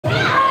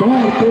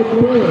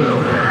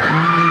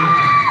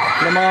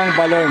Lamang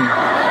balon.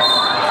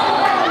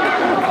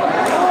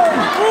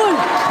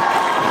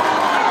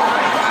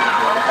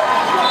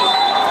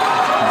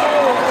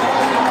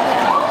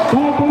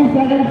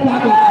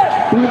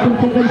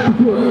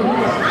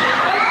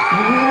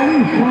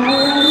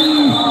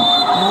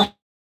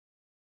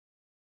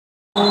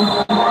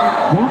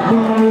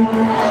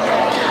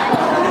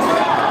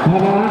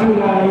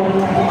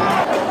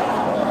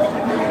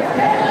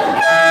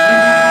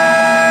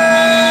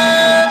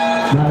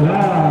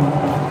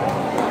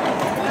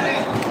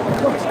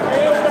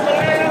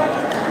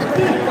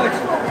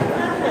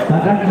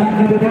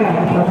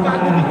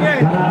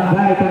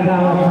 Barangay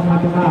Tandao ng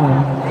Matungao.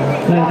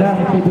 Kailan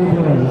si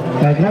Dudol,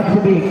 kailan si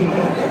Big,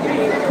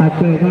 at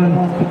kailan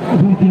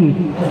Brgy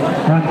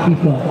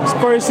Francisco.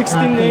 Score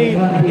 16-8,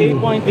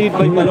 8-point lead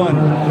by Balon.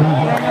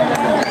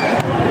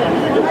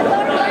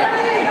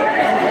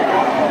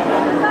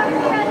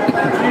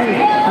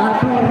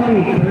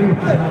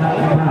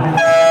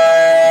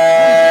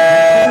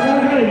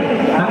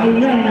 Ang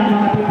ingay ng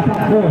mga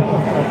tingsakbo.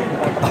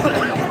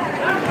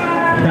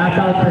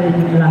 Shoutout sa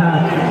inyong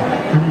lahat.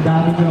 Ang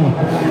dami nyo.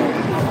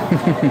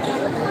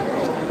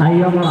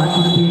 Ayaw mo at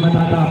hindi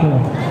matatapo.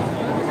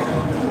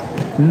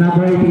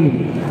 Number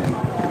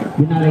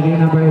 18. Binalagay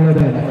number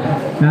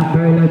 11.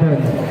 Number 11.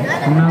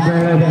 Number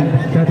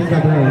 11. Setting the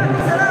play.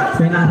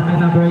 Pinasa may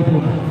number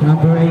 18.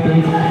 Number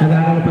 18.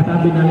 Nagagalo pa sa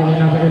binalagay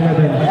number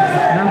 11.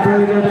 Number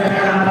 11.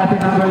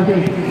 Nakarating number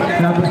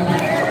 6. Number 10.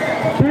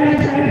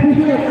 Time to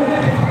shoot.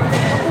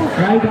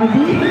 Right on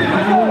the.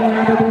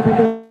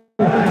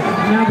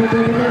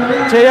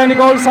 Chea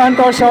Nicole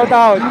Santos, shout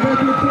out.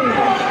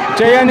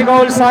 Chea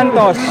Nicole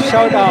Santos,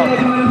 shout out.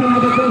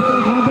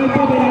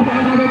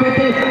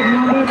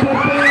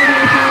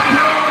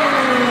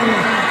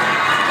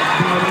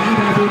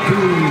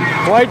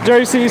 White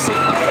jerseys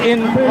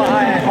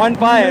on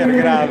fire,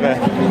 grabe.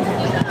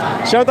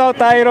 Shout out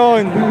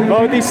Tyrone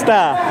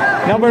Bautista,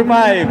 number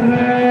 5.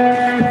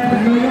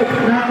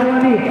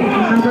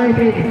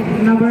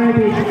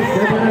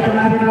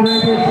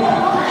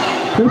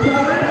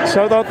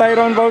 Shout out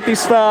Tyrone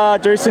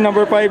Bautista, jersey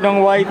number 5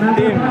 ng white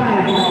team.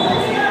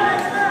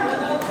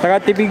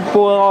 Taga-Tibig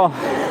po ako.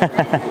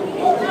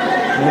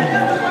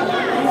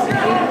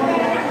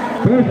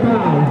 First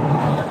foul.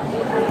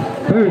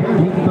 First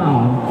big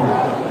foul.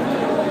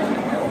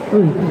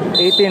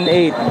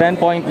 18-8,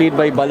 10-point lead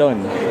by Balon.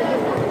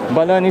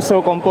 Balon is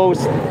so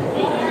composed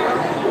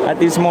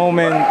at this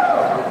moment.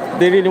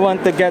 They really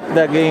want to get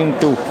the game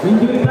 2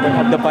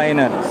 of the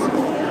finals.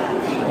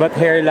 But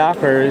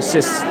HAIRLOCKERS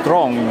is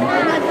strong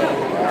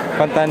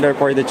contender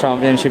for the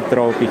championship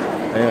trophy.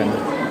 Ayun.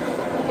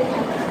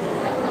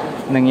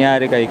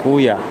 Nangyari kay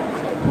Kuya.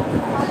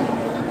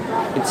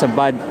 It's a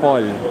bad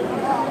fall.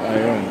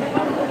 Ayun.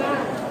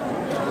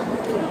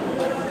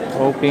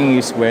 Hoping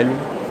is well.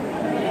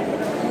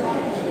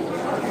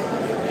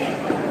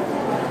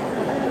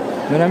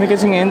 Marami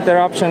kasing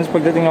interruptions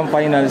pagdating ng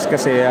finals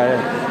kasi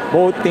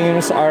both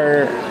teams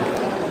are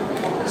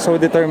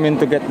so determined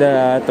to get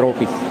the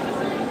trophy.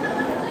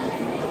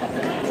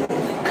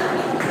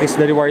 It's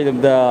the reward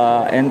of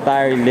the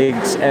entire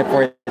league's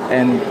effort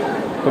and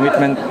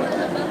commitment.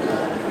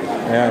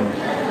 Ayan.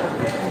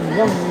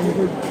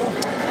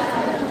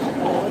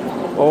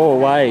 Oh,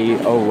 why?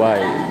 Oh,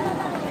 why?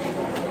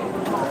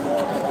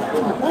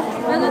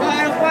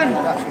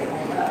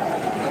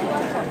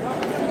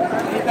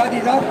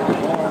 Dito.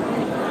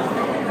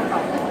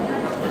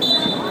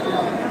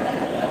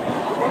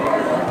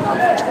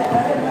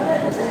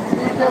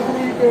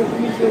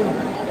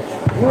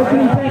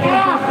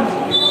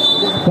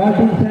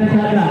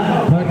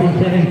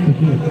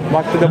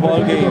 Back to the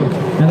ball game.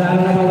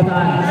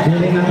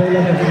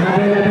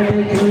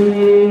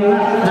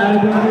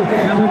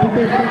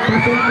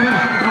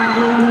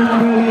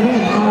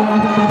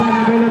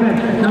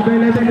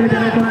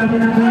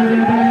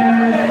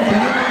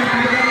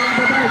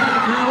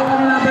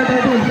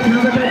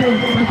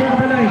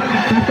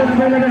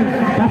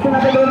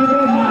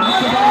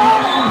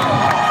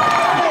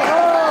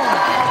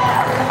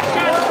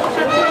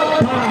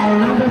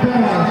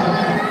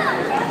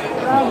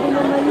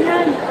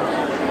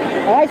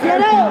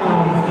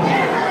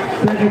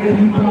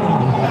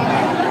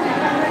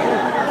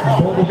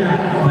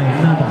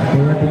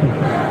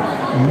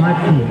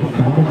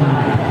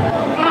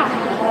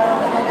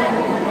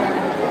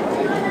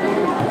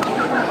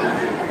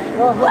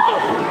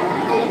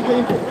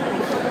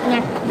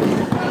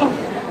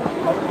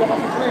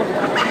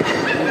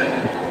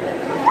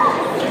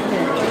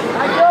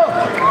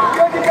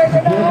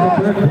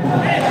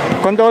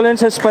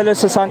 Condolences pala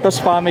sa Santos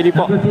family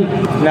po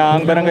ng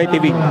Barangay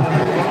TV.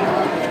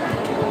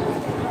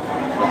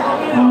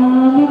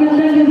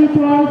 Magandang gabi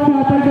po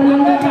sa pagdalaw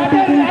ng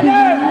ating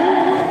principal.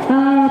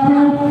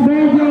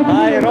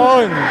 Hi,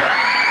 Ron!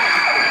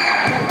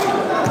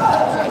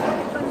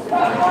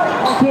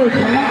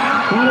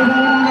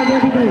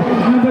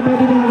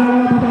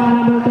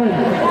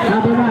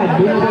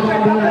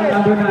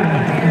 Number 9,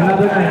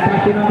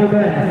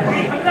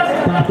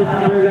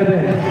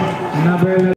 number 11.